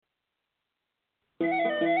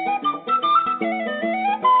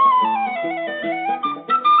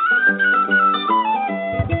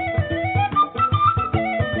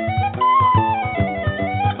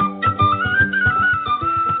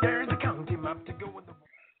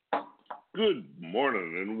Good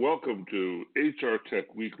morning and welcome to HRTech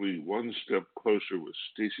Weekly, One Step Closer with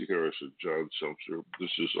Stacey Harris and John Sumser. This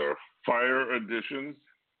is our fire edition.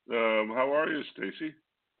 How are you, Stacey?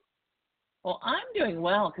 Well, I'm doing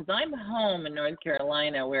well because I'm home in North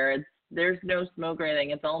Carolina where there's no smoke or anything.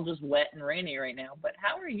 It's all just wet and rainy right now. But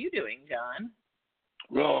how are you doing, John?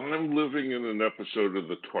 Well, I'm living in an episode of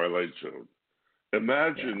The Twilight Zone.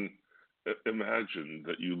 Imagine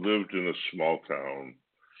that you lived in a small town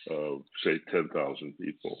of, say, 10,000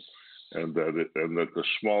 people, and that the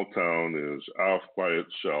small town is off by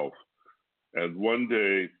itself, and one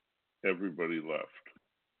day everybody left.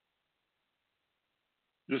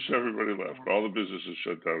 Just everybody left. All the businesses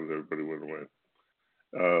shut down and everybody went away.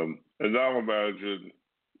 And now imagine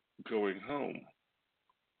going home.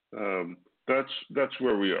 That's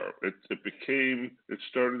where we are. It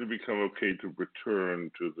started to become okay to return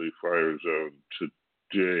to the fire zone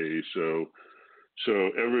today.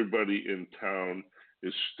 So everybody in town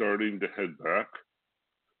is starting to head back,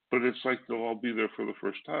 but it's like they'll all be there for the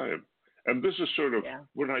first time. And this is sort of,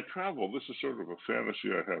 when I travel, this is sort of a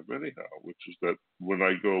fantasy I have anyhow, which is that when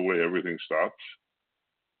I go away, everything stops.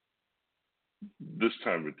 This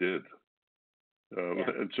time it did.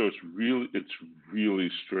 And so it's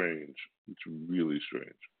really strange. It's really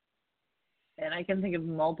strange. And I can think of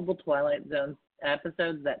multiple Twilight Zone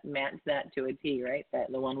episodes that match that to a T, right?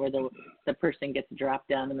 That the one where the person gets dropped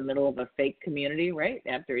down in the middle of a fake community, right?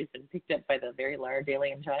 After he's been picked up by the very large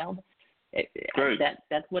alien child. Right.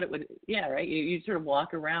 That's what it would, right? You sort of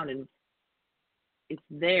walk around and it's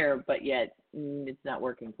there, but yet it's not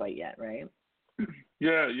working quite yet, right?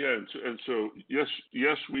 Yeah. And so,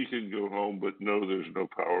 yes, we can go home, but no, there's no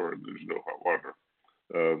power and there's no hot water.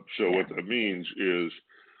 What that means is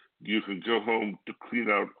you can go home to clean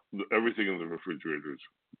out everything in the refrigerator is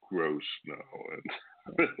gross now,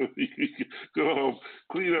 and you can go home,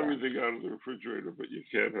 clean everything out of the refrigerator, but you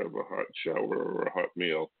can't have a hot shower or a hot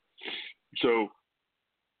meal. So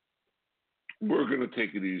we're going to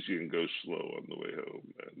take it easy and go slow on the way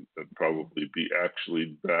home, and probably be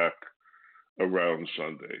actually back around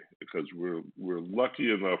Sunday, because we're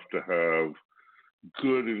lucky enough to have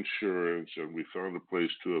good insurance, and we found a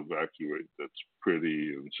place to evacuate that's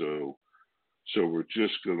pretty, and so we're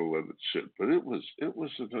just going to let it sit. But it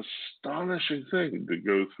was an astonishing thing to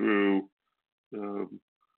go through,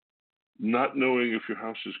 not knowing if your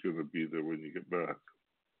house is going to be there when you get back.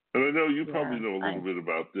 And I know you probably know a little bit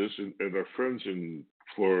about this, and our friends in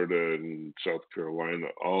Florida and South Carolina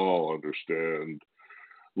all understand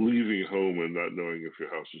leaving home and not knowing if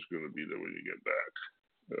your house is going to be there when you get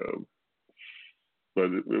back. But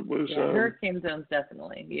it was hurricane zones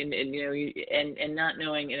definitely, and not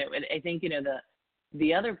knowing. And I think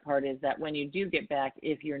the other part is that when you do get back,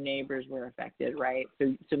 if your neighbors were affected, right?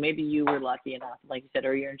 So maybe you were lucky enough, like you said,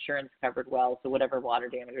 or your insurance covered well, so whatever water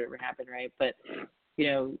damage ever happened, right? But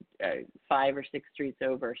 5 or 6 streets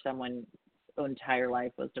over, someone's entire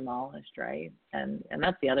life was demolished, right? And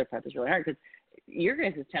that's the other part that's really hard, because your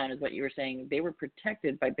guys' town is what you were saying. They were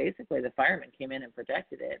protected by basically the firemen came in and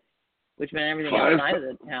protected it, which meant everything outside of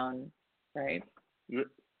the town, right? Yep.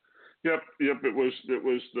 It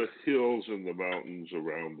was the hills and the mountains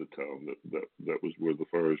around the town that was where the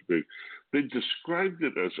fire was big. They described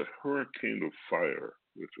it as a hurricane of fire,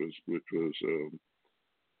 which was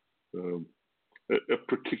a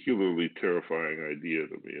particularly terrifying idea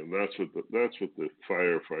to me, and that's what the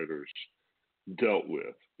firefighters dealt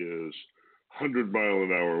with, is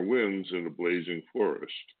 100-mile-an-hour winds in a blazing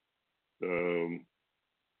forest.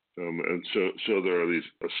 And so there are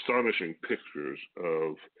these astonishing pictures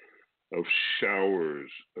of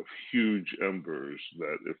showers of huge embers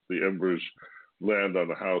that, if the embers land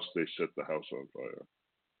on a house, they set the house on fire.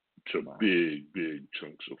 So big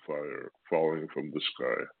chunks of fire falling from the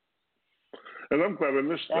sky. And I'm glad I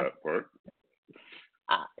missed that part.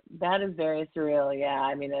 That is very surreal. Yeah,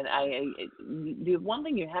 I mean, the one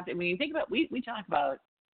thing you have to, when you think about, we talk about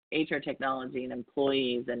HR technology and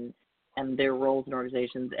employees and their roles in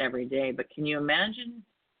organizations every day, but can you imagine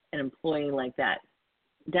an employee like that?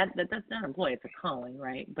 That's not an employee, it's a calling,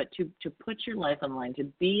 right? But to put your life on the line, to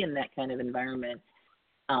be in that kind of environment,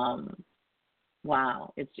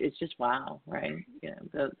 wow, it's just wow, right?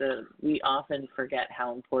 We often forget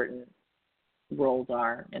how important roles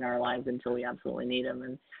are in our lives until we absolutely need them.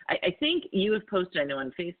 And I think you have posted, I know,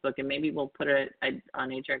 on Facebook, and maybe we'll put it on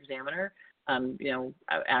HR Examiner,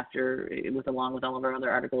 after, along with all of our other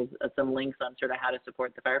articles, some links on sort of how to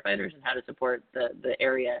support the firefighters and how to support the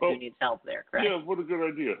area who needs help there, correct? Yeah, what a good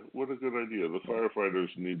idea. The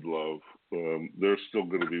firefighters need love. They're still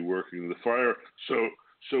going to be working. The fire,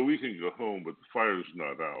 so we can go home, but the fire's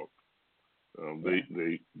not out. They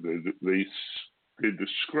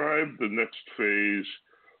describe the next phase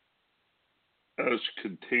as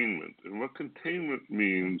containment, and what containment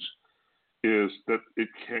means is that it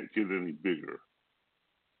can't get any bigger.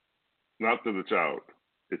 Not that it's out;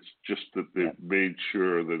 it's just that they've made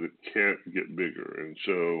sure that it can't get bigger, and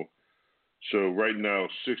so right now,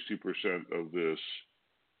 60% of this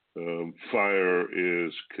fire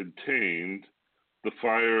is contained. The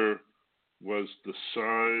fire was the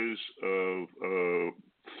size of a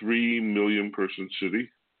 3 million person city.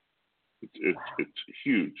 It's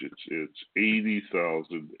huge. It's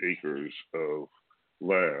 80,000 acres of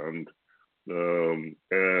land, and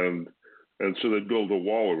so they build a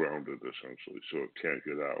wall around it essentially, so it can't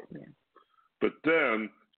get out. Yeah. But then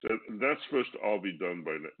that's supposed to all be done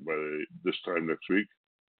by this time next week.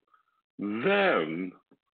 Then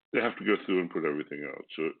they have to go through and put everything out,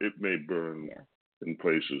 so it may burn in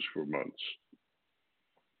places for months.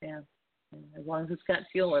 Yeah. As long as it's got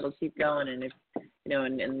fuel, it'll keep going. And if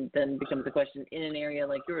and then becomes the question in an area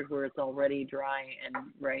like yours where it's already dry and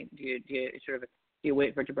right, do you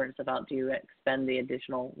wait for it to burn stuff out? Do you expend the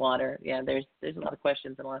additional water? Yeah, there's a lot of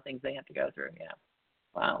questions and a lot of things they have to go through. Yeah.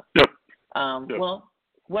 Wow. Yep. Yep.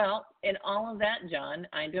 Well, in all of that, John,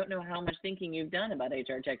 I don't know how much thinking you've done about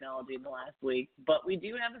HR technology in the last week, but we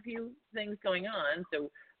do have a few things going on, so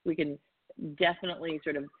we can definitely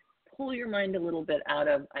sort of pull your mind a little bit out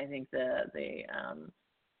of, I think, the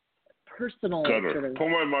personal sort of. Pull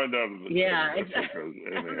my mind out of the. Yeah, exactly.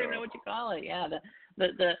 I don't even know what you call it. Yeah,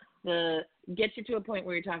 the get you to a point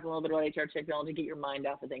where you're talking a little bit about HR technology, get your mind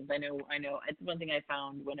off of things. I know. It's one thing I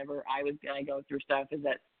found whenever I go through stuff is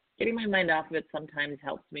that getting my mind off of it sometimes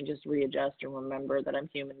helps me just readjust and remember that I'm a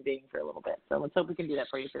human being for a little bit. So let's hope we can do that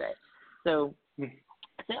for you today. So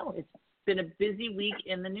it's been a busy week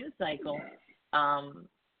in the news cycle.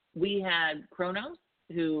 We had Kronos,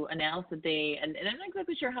 who announced that and I'm not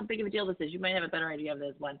exactly sure how big of a deal this is. You might have a better idea of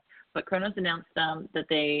this one. But Kronos announced that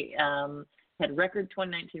they had record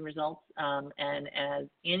 2019 results, and as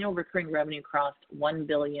annual recurring revenue crossed $1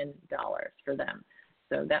 billion for them.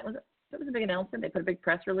 So that was a big announcement. They put a big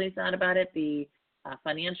press release out about it. The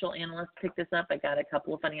financial analysts picked this up. I got a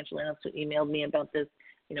couple of financial analysts who emailed me about this,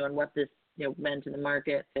 and what this meant to the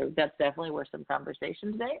market. So that's definitely worth some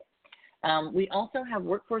conversation today. We also have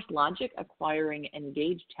Workforce Logic acquiring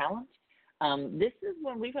Engage Talent. This is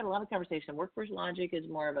when we've had a lot of conversation. Workforce Logic is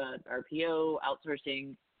more of a RPO,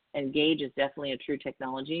 outsourcing. Engage is definitely a true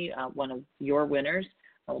technology, one of your winners.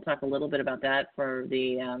 We'll talk a little bit about that for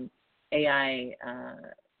the AI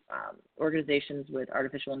organizations with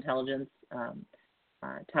artificial intelligence,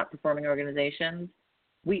 top performing organizations.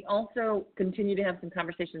 We also continue to have some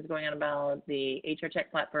conversations going on about the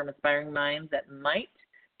HRTech platform Aspiring Minds that might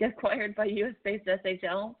get acquired by U.S.-based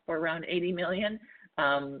SHL for around $80 million.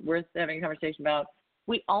 Worth having a conversation about.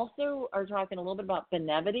 We also are talking a little bit about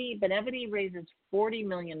Benevity. Benevity raises $40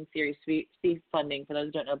 million Series C funding. For those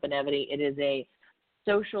who don't know Benevity, it is a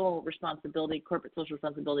corporate social responsibility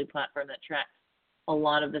platform that tracks a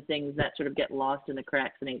lot of the things that sort of get lost in the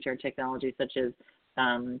cracks in HR technology, such as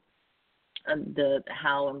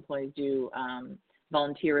how employees do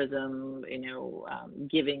volunteerism,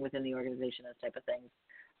 giving within the organization, those type of things.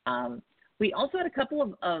 We also had a couple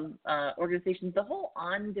of organizations, the whole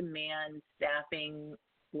on-demand staffing,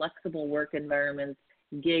 flexible work environments,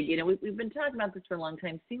 gig. We've been talking about this for a long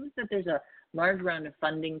time. Seems that there's a large round of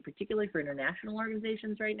funding, particularly for international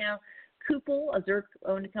organizations right now. Kupel, a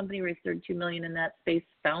Zurich-owned company, raised $32 million in that space.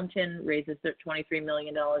 Fountain raises $23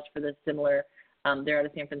 million for this similar. They're out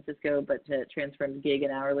of San Francisco, but to transfer into gig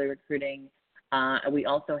and hourly recruiting. We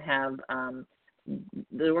also have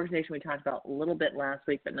the organization we talked about a little bit last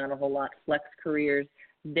week, but not a whole lot, Flex Careers.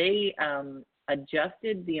 They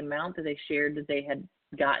adjusted the amount that they shared that they had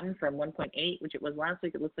gotten from 1.8, which it was last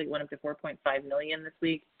week. It looks like it went up to 4.5 million this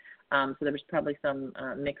week. So there was probably some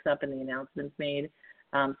mix-up in the announcements made.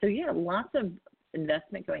 So, yeah, lots of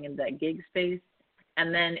investment going into that gig space.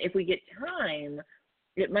 And then if we get time,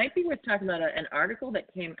 it might be worth talking about an article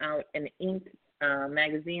that came out in Inc.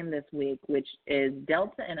 Magazine this week, which is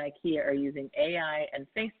Delta and IKEA are using AI and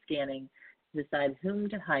face scanning to decide whom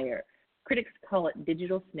to hire. Critics call it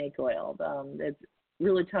digital snake oil. It's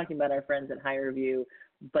really talking about our friends at HireVue,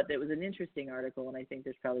 but it was an interesting article, and I think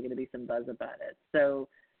there's probably going to be some buzz about it. So,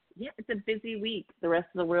 yeah, it's a busy week. The rest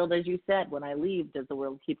of the world, as you said, when I leave, does the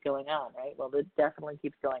world keep going on, right? Well, it definitely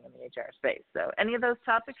keeps going in the HR space. So any of those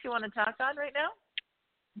topics you want to talk on right now?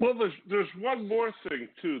 Well, there's one more thing,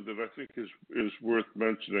 too, that I think is worth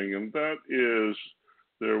mentioning, and that is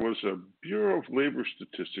there was a Bureau of Labor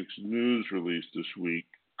Statistics news release this week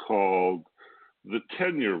called the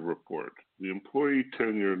Tenure Report. the Employee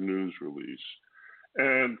Tenure News Release,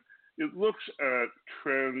 and it looks at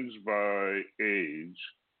trends by age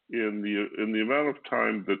in the amount of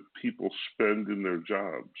time that people spend in their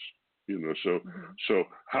jobs. So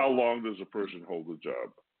how long does a person hold a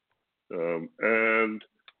job?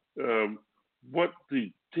 What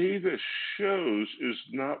the data shows is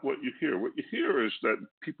not what you hear. What you hear is that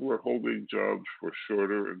people are holding jobs for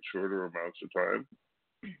shorter and shorter amounts of time.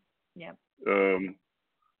 Yep.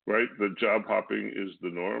 Right? The job hopping is the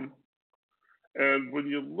norm. And when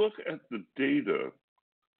you look at the data,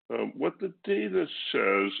 what the data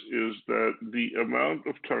says is that the amount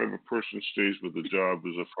of time a person stays with a job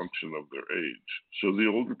is a function of their age. So the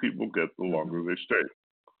older people get, the longer they stay.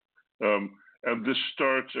 And this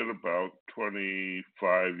starts at about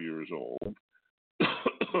 25 years old.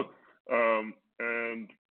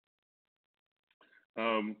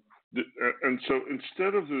 And so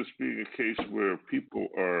instead of this being a case where people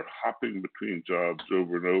are hopping between jobs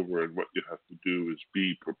over and over, and what you have to do is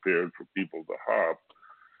be prepared for people to hop,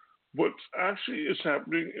 what actually is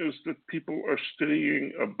happening is that people are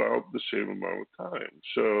staying about the same amount of time.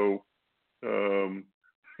 So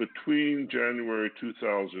between January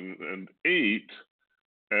 2008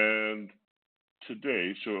 and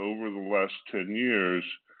today, so over the last 10 years,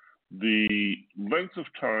 the length of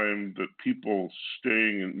time that people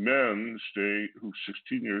men who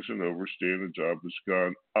 16 years and over stay in a job has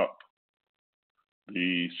gone up.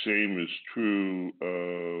 The same is true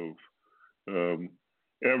of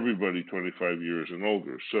everybody 25 years and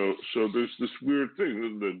older. So there's this weird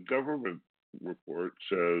thing. The government report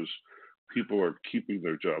says people are keeping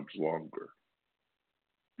their jobs longer.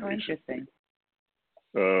 Oh, interesting.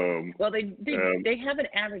 Well, they have an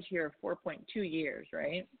average here of 4.2 years,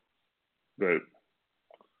 right? Right.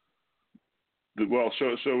 Well,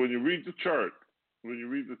 so when you read the chart,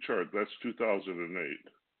 that's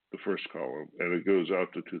 2008, the first column, and it goes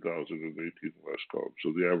out to 2018, the last column.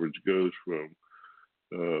 So the average goes from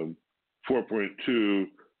 4.2 to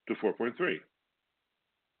 4.3.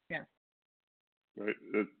 Yeah. Right.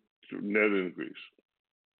 It's a net increase.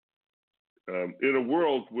 In a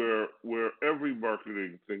world where every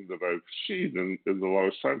marketing thing that I've seen in the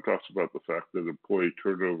longest time talks about the fact that employee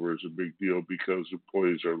turnover is a big deal because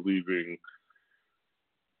employees are leaving,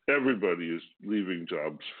 everybody is leaving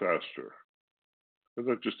jobs faster. And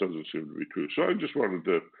that just doesn't seem to be true. So I just wanted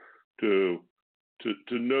to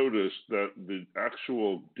notice that the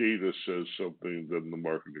actual data says something than the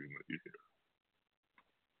marketing that you hear.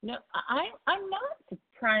 No, I'm not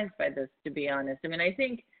surprised by this, to be honest. I mean, I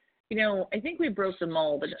think we broke the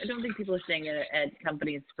mold, but I don't think people are staying at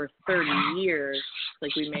companies for 30 years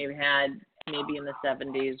like we may have had maybe in the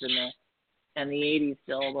 70s and the 80s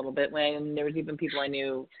still a little bit. And there was even people I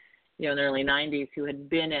knew, in the early 90s who had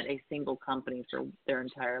been at a single company for their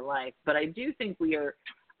entire life. But I do think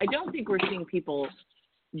I don't think we're seeing people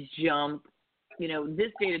jump.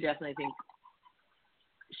 This data definitely, I think,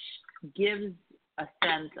 gives a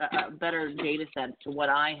better data sense to what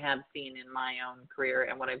I have seen in my own career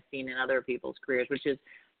and what I've seen in other people's careers, which is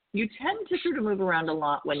you tend to sort of move around a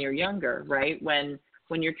lot when you're younger, right? When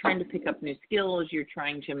you're trying to pick up new skills, you're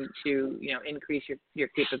trying to increase your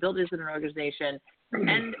capabilities in an organization.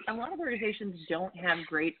 And a lot of organizations don't have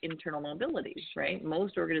great internal mobility, right?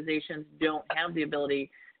 Most organizations don't have the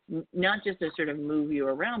ability not just to sort of move you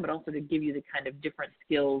around, but also to give you the kind of different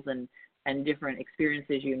skills and different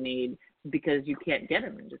experiences you need, because you can't get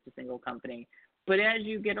them in just a single company. But as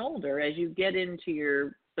you get older, as you get into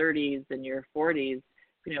your 30s and your 40s,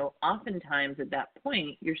 oftentimes at that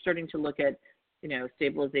point, you're starting to look at,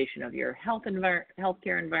 stabilization of your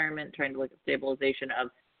healthcare environment, trying to look at stabilization of,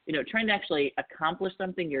 trying to actually accomplish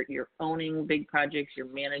something. You're owning big projects,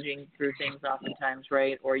 you're managing through things oftentimes,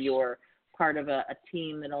 right? Or you're part of a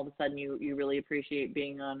team that all of a sudden you really appreciate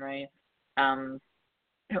being on, right?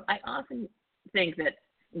 I often think that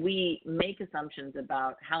we make assumptions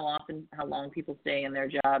about how long people stay in their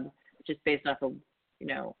jobs just based off of,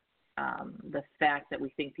 the fact that we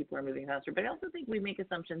think people are moving faster. But I also think we make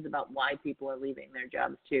assumptions about why people are leaving their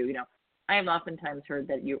jobs too. I have oftentimes heard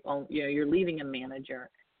that you're leaving a manager,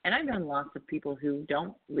 and I've known lots of people who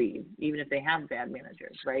don't leave, even if they have bad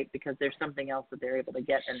managers, right? Because there's something else that they're able to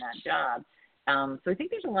get in that job. So I think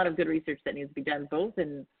there's a lot of good research that needs to be done, both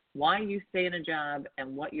in why you stay in a job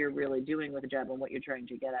and what you're really doing with a job and what you're trying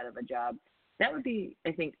to get out of a job. That would be,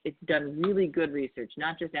 I think, it's done really good research,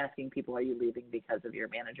 not just asking people, are you leaving because of your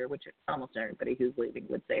manager, which almost everybody who's leaving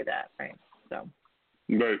would say that, right? So.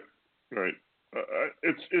 Right.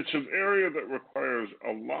 It's an area that requires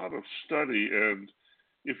a lot of study, and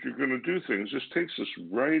if you're going to do things, this takes us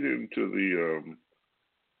right into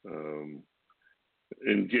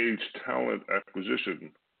engaged talent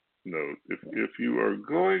acquisition note. If you are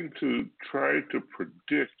going to try to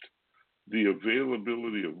predict the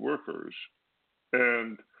availability of workers,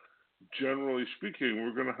 and generally speaking,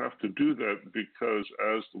 we're going to have to do that because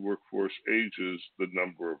as the workforce ages, the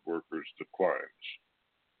number of workers declines.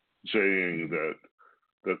 Saying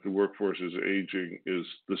that the workforce is aging is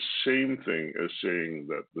the same thing as saying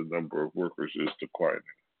that the number of workers is declining.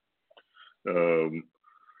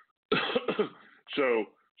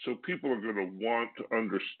 So people are going to want to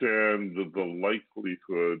understand the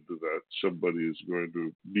likelihood that somebody is going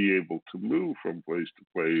to be able to move from place to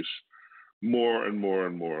place more and more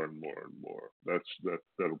and more and more and more.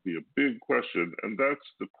 That'll be a big question, and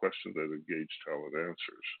that's the question that engaged talent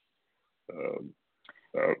answers.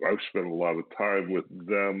 I've spent a lot of time with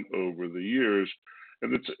them over the years,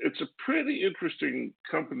 and it's a pretty interesting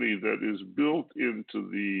company that is built into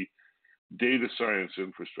the data science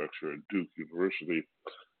infrastructure at Duke University,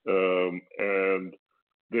 and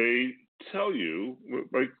they tell you,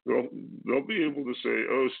 like they'll be able to say,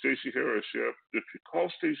 "Oh, Stacey Harris, yeah. If you call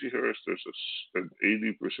Stacey Harris, there's an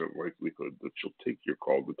 80% likelihood that she'll take your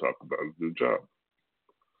call to talk about a new job,"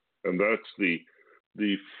 and that's the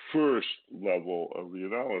first level of the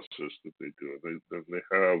analysis that they do. They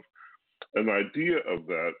have an idea of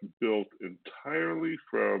that built entirely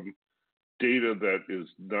from data that is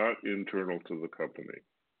not internal to the company,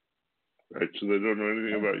 right? So they don't know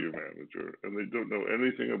anything about your manager, and they don't know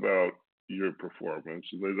anything about your performance,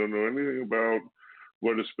 and they don't know anything about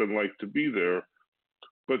what it's been like to be there,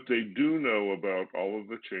 but they do know about all of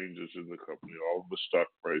the changes in the company, all of the stock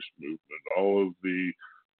price movement, all of the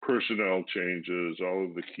personnel changes, all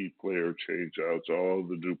of the key player change outs, all of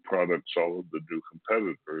the new products, all of the new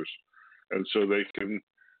competitors. And so they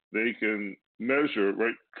can measure,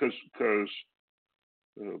 right? Because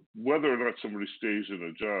whether or not somebody stays in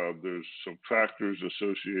a job, there's some factors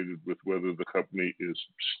associated with whether the company is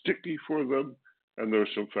sticky for them, and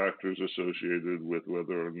there's some factors associated with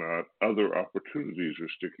whether or not other opportunities are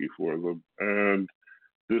sticky for them. And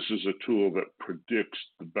this is a tool that predicts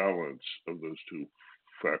the balance of those two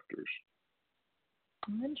factors.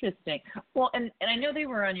 Interesting. Well, and I know they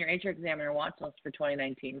were on your HR Examiner watch list for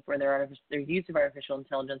 2019 for their use of artificial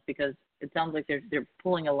intelligence, because it sounds like they're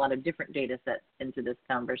pulling a lot of different data sets into this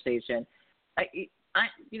conversation. I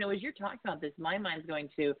as you're talking about this, my mind's going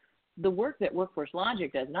to the work that Workforce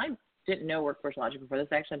Logic does, and I didn't know Workforce Logic before this.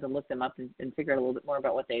 I actually had to look them up and figure out a little bit more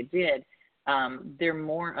about what they did. They're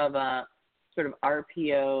more of a sort of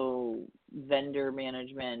RPO vendor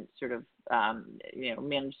management sort of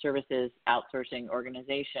managed services outsourcing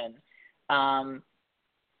organization,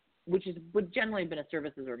 which would generally have been a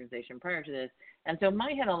services organization prior to this. And so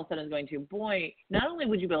my head all of a sudden is going to, boy, not only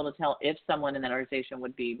would you be able to tell if someone in that organization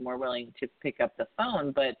would be more willing to pick up the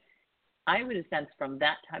phone, but I would sense from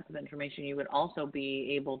that type of information you would also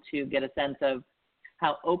be able to get a sense of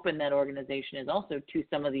how open that organization is also to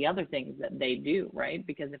some of the other things that they do, right?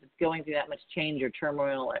 Because if it's going through that much change or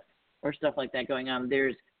turmoil or stuff like that going on,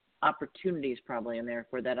 there's opportunities probably in there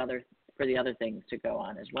for the other things to go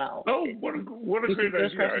on as well. Oh, what a great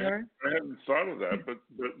idea! I hadn't thought of that, but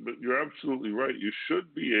you're absolutely right. You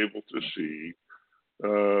should be able to see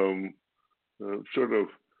sort of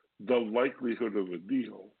the likelihood of a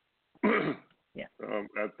deal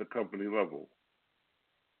at the company level.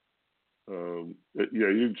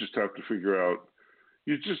 You just have to figure out.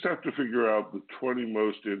 You just have to figure out the 20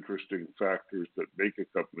 most interesting factors that make a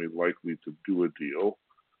company likely to do a deal,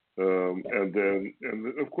 and then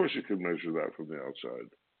of course you can measure that from the outside.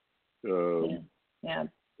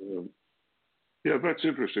 That's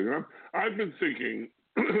interesting. I've been thinking.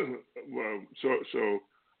 So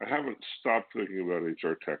I haven't stopped thinking about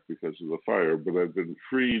HRTech because of the fire, but I've been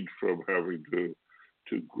freed from having to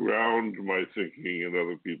ground my thinking in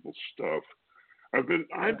other people's stuff. I've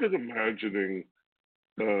been imagining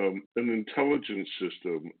an intelligence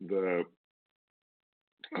system that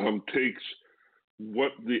takes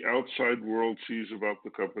what the outside world sees about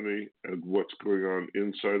the company and what's going on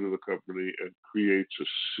inside of the company and creates a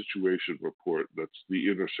situation report that's the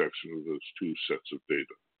intersection of those two sets of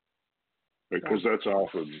data. Because that's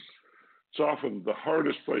often the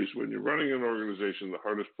hardest place when you're running an organization. The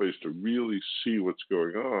hardest place to really see what's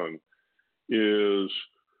going on is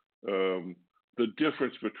the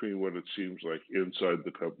difference between what it seems like inside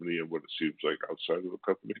the company and what it seems like outside of the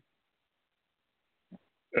company.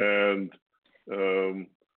 And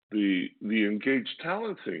the engaged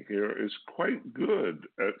talent thing here is quite good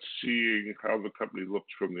at seeing how the company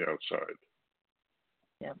looks from the outside.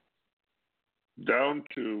 Yeah. Down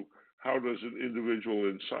to how does an individual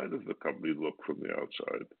inside of the company look from the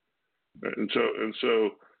outside? And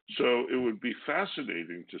so So it would be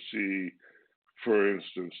fascinating to see, for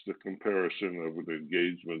instance, the comparison of an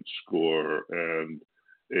engagement score and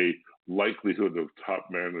a likelihood of top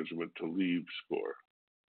management to leave score.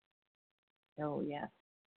 Oh yeah,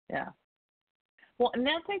 yeah. Well, and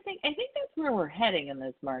that's I think that's where we're heading in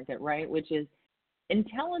this market, right? Which is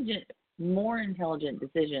more intelligent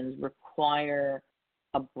decisions require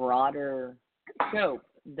a broader scope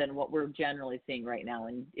than what we're generally seeing right now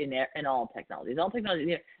in all technologies. All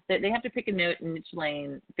technologies, they have to pick a niche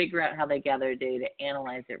lane, figure out how they gather data,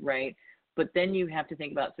 analyze it, right? But then you have to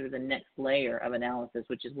think about sort of the next layer of analysis,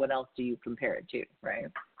 which is what else do you compare it to, right?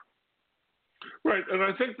 Right, and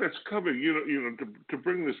I think that's coming. To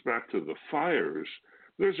bring this back to the fires,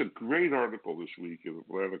 there's a great article this week in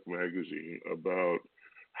Atlantic Magazine about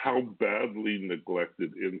how badly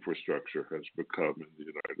neglected infrastructure has become in the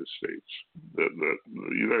United States. That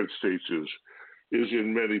the United States is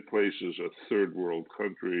in many places a third world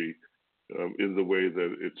country in the way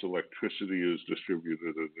that its electricity is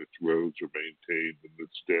distributed and its roads are maintained and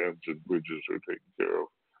its dams and bridges are taken care of.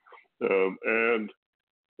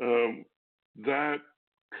 That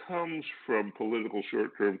comes from political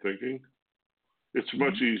short-term thinking. It's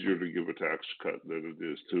much easier to give a tax cut than it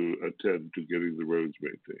is to attend to getting the roads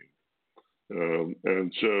maintained.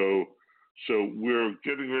 And so we're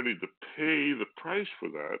getting ready to pay the price for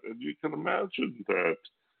that. And you can imagine that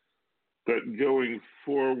going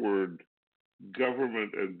forward,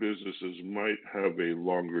 government and businesses might have a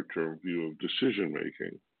longer-term view of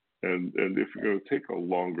decision-making. And if you're going to take a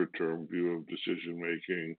longer-term view of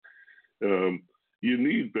decision-making, you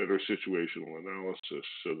need better situational analysis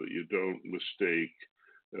so that you don't mistake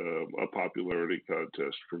a popularity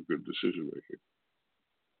contest for good decision making.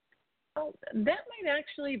 Oh, that might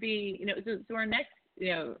actually be, so our next,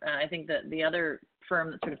 I think that the other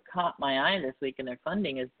firm that sort of caught my eye this week in their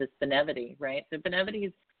funding is this Benevity, right? So Benevity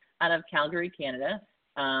is out of Calgary, Canada.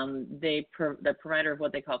 The provider of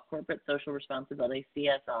what they call corporate social responsibility,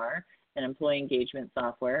 CSR, and employee engagement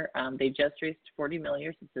software. They just raised $40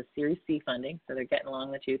 million. It's a Series C funding, so they're getting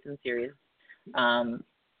along the tooth and series.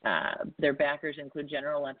 Their backers include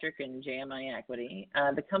General Electric and JMI Equity.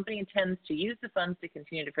 The company intends to use the funds to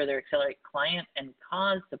continue to further accelerate client and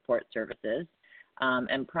cause support services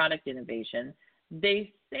and product innovation.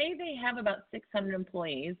 They say they have about 600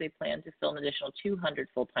 employees. They plan to fill an additional 200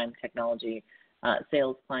 full-time technology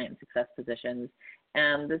sales, client, and success positions.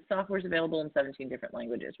 And the software is available in 17 different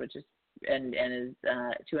languages, which is and is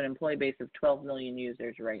to an employee base of 12 million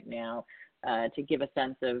users right now. To give a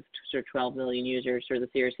sense of sort of 12 million users for the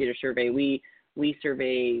Sierra Cedar survey, we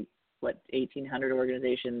survey 1,800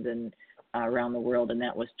 organizations and around the world, and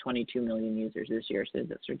that was 22 million users this year. So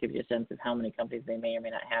that sort of gives you a sense of how many companies they may or may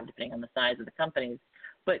not have, depending on the size of the companies.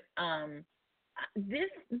 But this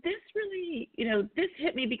really, this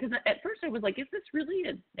hit me because at first I was like, is this really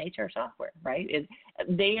an HR software, right?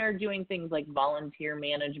 They are doing things like volunteer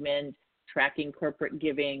management, tracking corporate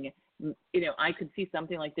giving. I could see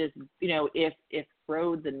something like this, if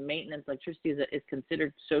roads and maintenance, electricity is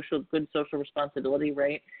considered good social responsibility,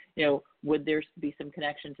 right? Would there be some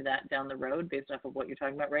connection to that down the road based off of what you're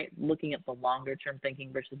talking about, right? Looking at the longer term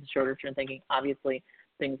thinking versus the shorter term thinking. Obviously,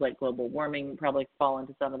 things like global warming probably fall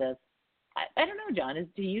into some of this. I don't know, John.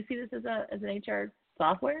 Do you see this as an HR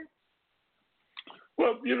software?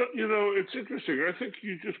 Well, it's interesting. I think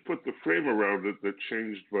you just put the frame around it that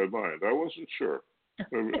changed my mind. I wasn't sure.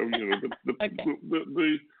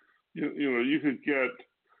 You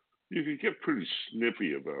could get pretty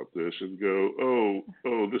snippy about this and go, oh,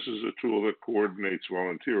 this is a tool that coordinates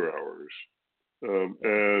volunteer hours,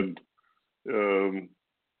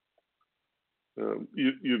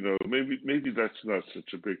 maybe that's not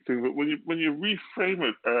such a big thing. But when you reframe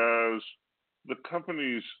it as the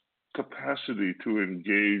company's capacity to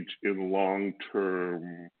engage in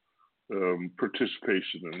long-term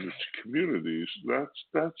participation in its communities,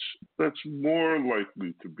 that's more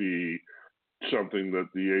likely to be something that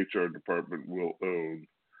the HR department will own.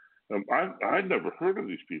 I'd never heard of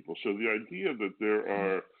these people, so the idea that there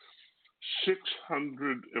are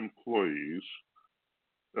 600 employees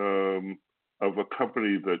of a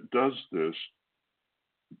company that does this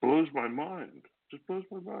blows my mind. Just blows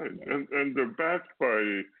my mind. And they're backed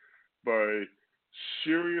by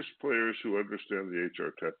serious players who understand the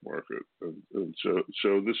HR tech market, and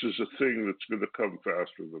so this is a thing that's going to come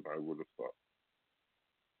faster than I would have thought.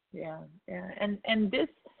 Yeah, and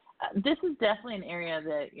this is definitely an area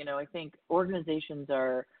that I think organizations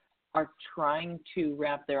are trying to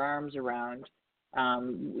wrap their arms around.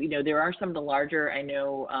 There are some of the larger. I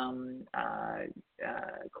know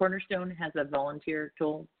Cornerstone has a volunteer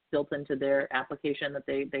tool built into their application that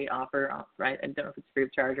they offer, right? I don't know if it's free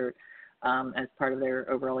of charge or as part of their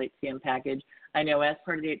overall HCM package. I know as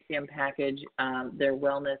part of the HCM package, their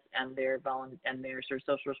wellness and their sort of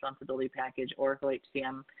social responsibility package, Oracle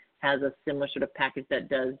HCM has a similar sort of package that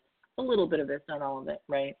does a little bit of this, not all of it,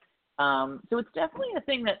 right? So it's definitely a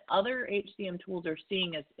thing that other HCM tools are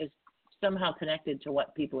seeing as somehow connected to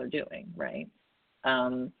what people are doing, right?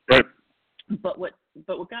 Right. But what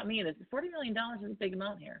got me is $40 million is a big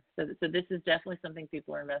amount here. So this is definitely something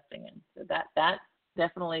people are investing in. So that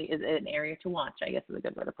definitely is an area to watch, I guess is a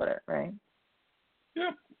good way to put it, right?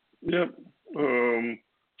 Yep.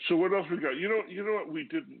 So what else we got? You know what we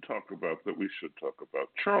didn't talk about that we should talk about?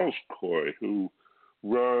 Charles Coy, who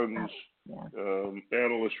runs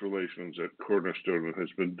analyst relations at Cornerstone and has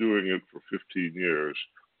been doing it for 15 years.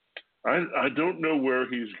 I don't know where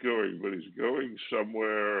he's going, but he's going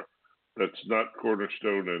somewhere that's not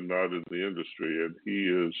Cornerstone and not in the industry, and he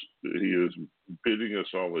is bidding us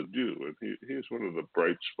all adieu. And he is one of the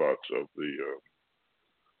bright spots of the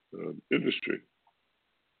industry.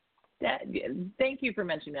 Thank you for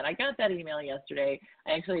mentioning that. I got that email yesterday.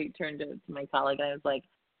 I actually turned to my colleague and I was like,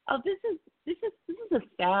 "Oh, this is a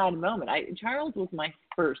sad moment." Charles was my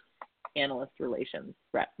first analyst relations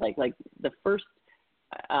rep, like the first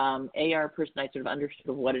AR person I sort of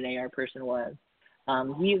understood what an AR person was.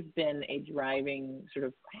 He has been a driving sort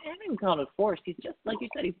of, I haven't even called it a force. He's just, like you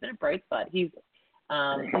said, he's been a bright spot. He's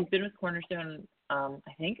been with Cornerstone,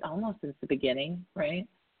 I think, almost since the beginning, right?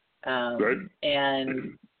 Right.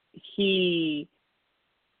 And he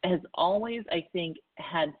has always, I think,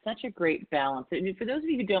 had such a great balance. I mean, for those of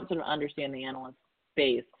you who don't sort of understand the analyst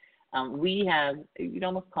space, we have, you'd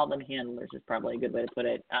almost call them handlers is probably a good way to put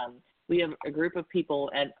it. We have a group of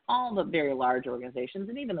people at all the very large organizations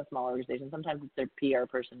and even the smaller organizations. Sometimes it's their PR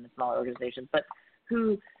person in the smaller organizations, but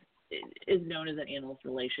who is known as an analyst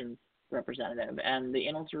relations representative. And the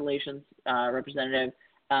analyst relations representative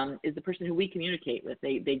is the person who we communicate with.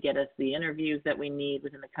 They get us the interviews that we need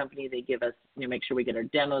within the company. They give us, make sure we get our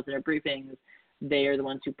demos and our briefings. They are the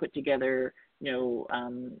ones who put together,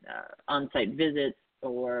 on-site visits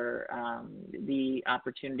or the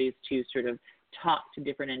opportunities to sort of talk to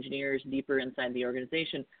different engineers deeper inside the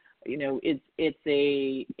organization. It's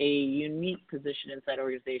a unique position inside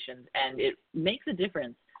organizations, and it makes a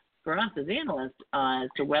difference for us as analysts as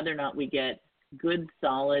to whether or not we get good,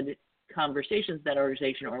 solid conversations with that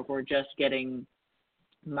organization, or if we're just getting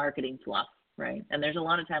marketing fluff, right? And there's a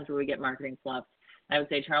lot of times where we get marketing fluff. I would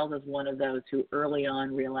say Charles is one of those who early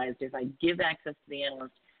on realized if I give access to the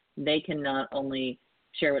analyst, they can not only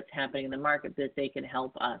share what's happening in the market, but they can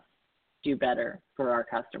help us do better for our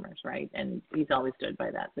customers, right? And he's always stood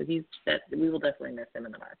by that. So we will definitely miss him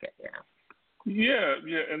in the market. Yeah,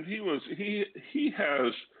 and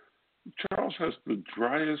Charles has the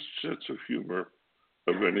driest sense of humor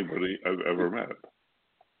of anybody I've ever met,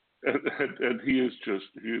 and he is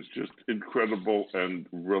just incredible and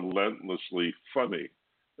relentlessly funny,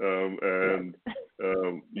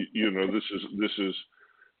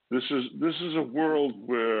 this is a world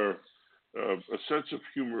where a sense of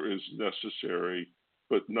humor is necessary,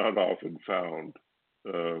 but not often found.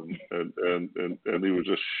 And he was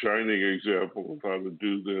a shining example of how to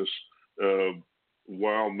do this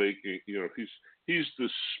while making, he's the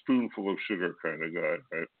spoonful of sugar kind of guy,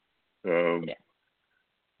 right?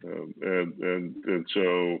 And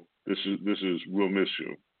so this is we'll miss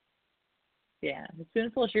you. Yeah, the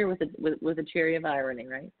spoonful of sugar with a cherry of irony,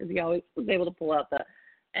 right? Because he always was able to pull out this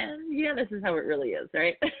is how it really is,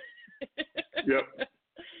 right? Yep.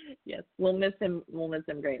 Yes, we'll miss him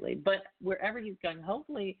greatly. But wherever he's going,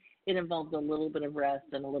 hopefully it involves a little bit of rest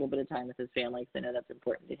and a little bit of time with his family, because I know that's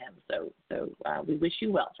important to him. So we wish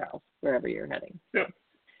you well, Charles, wherever you're heading. Yeah.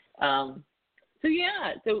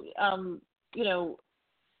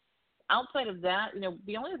 Outside of that,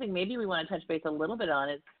 the only thing maybe we want to touch base a little bit on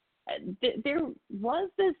is there was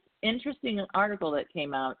this interesting article that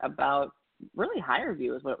came out about really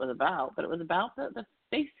HireVue is what it was about, but it was about the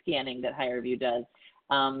face scanning that HireVue does.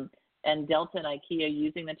 And Delta and IKEA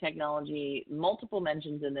using the technology, multiple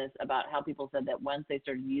mentions in this about how people said that once they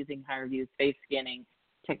started using HireVue's face scanning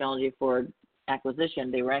technology for acquisition,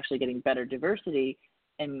 they were actually getting better diversity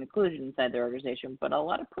and inclusion inside their organization, but a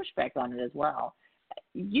lot of pushback on it as well.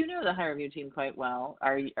 You know the HireVue team quite well.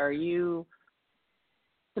 Are you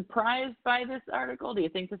surprised by this article? Do you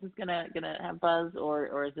think this is gonna have buzz,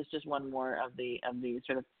 or is this just one more of the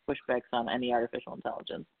sort of pushbacks on any artificial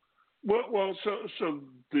intelligence? Well, so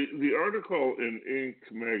the article in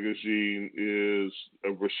Inc. magazine is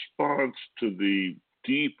a response to the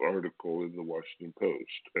deep article in the Washington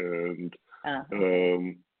Post, and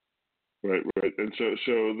right, right. And so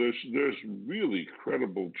there's really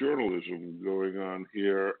credible journalism going on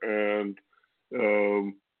here, and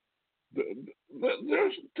um,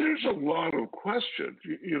 there's a lot of questions.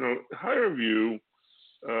 HireVue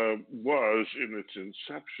was in its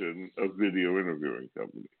inception a video interviewing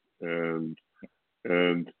company,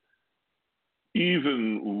 and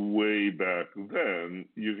even way back then,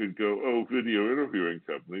 you could go, "Oh, video interviewing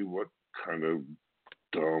company. What kind of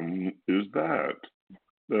dumb is that?"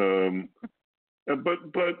 Um, but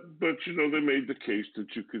they made the case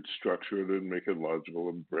that you could structure it and make it logical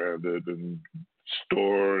and brand it and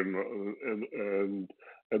store and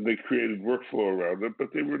they created workflow around it,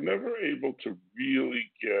 but they were never able to really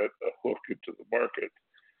get a hook into the market.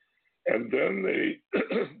 And then they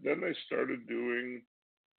then they started doing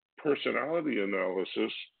personality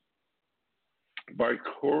analysis by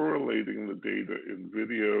correlating the data in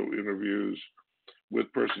video interviews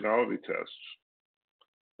with personality tests.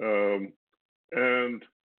 And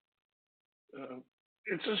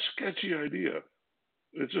it's a sketchy idea.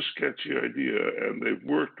 It's a sketchy idea, and they've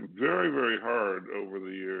worked very, very hard over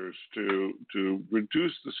the years to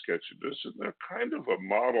reduce the sketchiness, and they're kind of a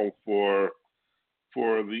model for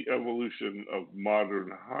the evolution of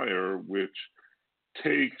modern hire, which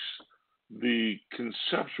takes the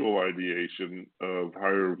conceptual ideation of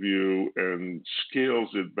HireVue and scales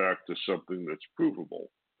it back to something that's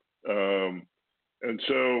provable. And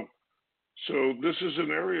so this is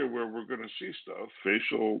an area where we're going to see stuff.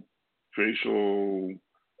 Facial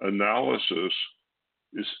analysis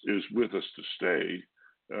is with us to stay.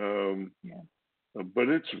 But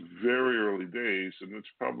it's very early days, and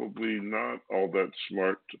it's probably not all that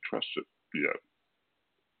smart to trust it yet.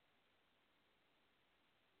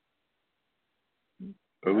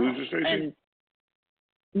 I lose you, Stacey?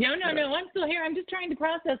 No, I'm still here. I'm just trying to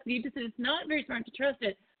process. You just said it's not very smart to trust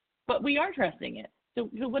it, but we are trusting it. So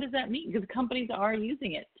what does that mean? Because companies are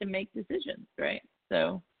using it to make decisions, right?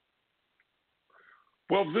 So.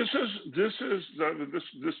 Well, this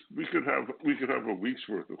we could have a week's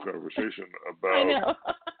worth of conversation about. I know.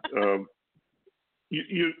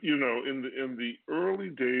 In the early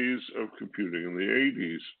days of computing in the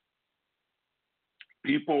 80s,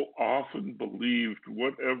 people often believed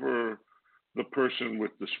whatever the person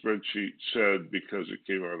with the spreadsheet said because it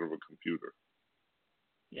came out of a computer.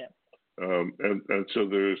 Yeah. And so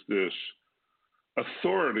there's this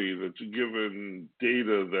authority that's given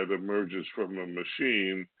data that emerges from a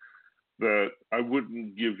machine that I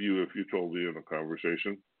wouldn't give you if you told me in a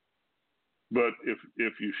conversation. But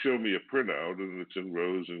if you show me a printout and it's in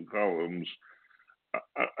rows and columns,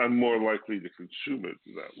 I'm more likely to consume it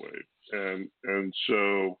that way. And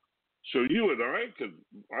so you and I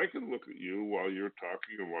can look at you while you're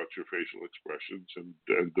talking and watch your facial expressions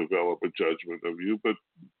and develop a judgment of you, but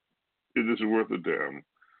it isn't worth a damn.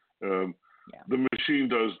 The machine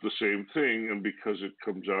does the same thing, and because it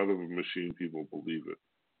comes out of a machine, people believe it.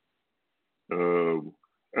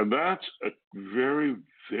 And that's a very,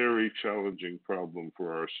 very challenging problem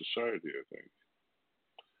for our society, I think.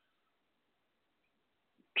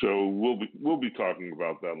 So we'll be talking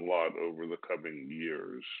about that a lot over the coming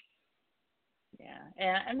years.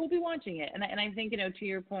 Yeah, and we'll be watching it. And I think, to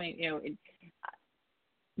your point,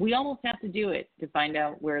 we almost have to do it to find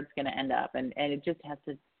out where it's going to end up, and it just has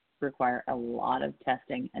to require a lot of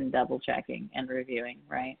testing and double checking and reviewing,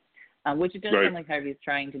 right? Which it does sound like HireVue is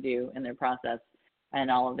trying to do in their process and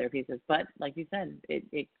all of their pieces. But like you said,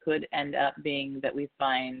 it could end up being that we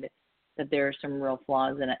find that there are some real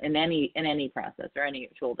flaws in any process or any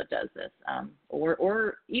tool that does this,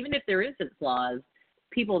 or even if there isn't flaws,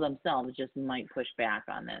 people themselves just might push back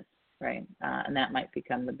on this, right? And that might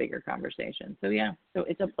become the bigger conversation. So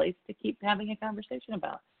it's a place to keep having a conversation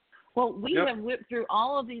about. Well, we have whipped through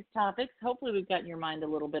all of these topics. Hopefully we've gotten your mind a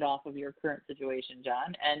little bit off of your current situation,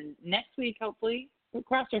 John. And next week, hopefully, we'll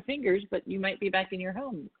cross our fingers, but you might be back in your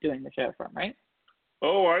home doing the show from, right?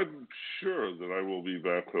 Oh, I'm sure that I will be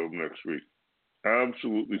back home next week.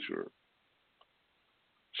 Absolutely sure.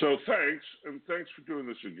 So thanks for doing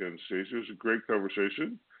this again, Stacey. It was a great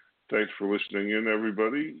conversation. Thanks for listening in,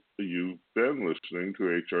 everybody. You've been listening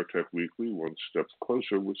to HRTech Weekly, One Step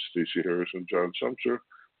Closer with Stacey Harris and John Sumser.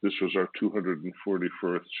 This was our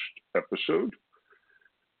 241st episode.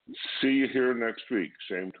 See you here next week,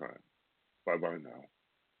 same time. Bye-bye now.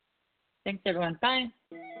 Thanks, everyone. Bye.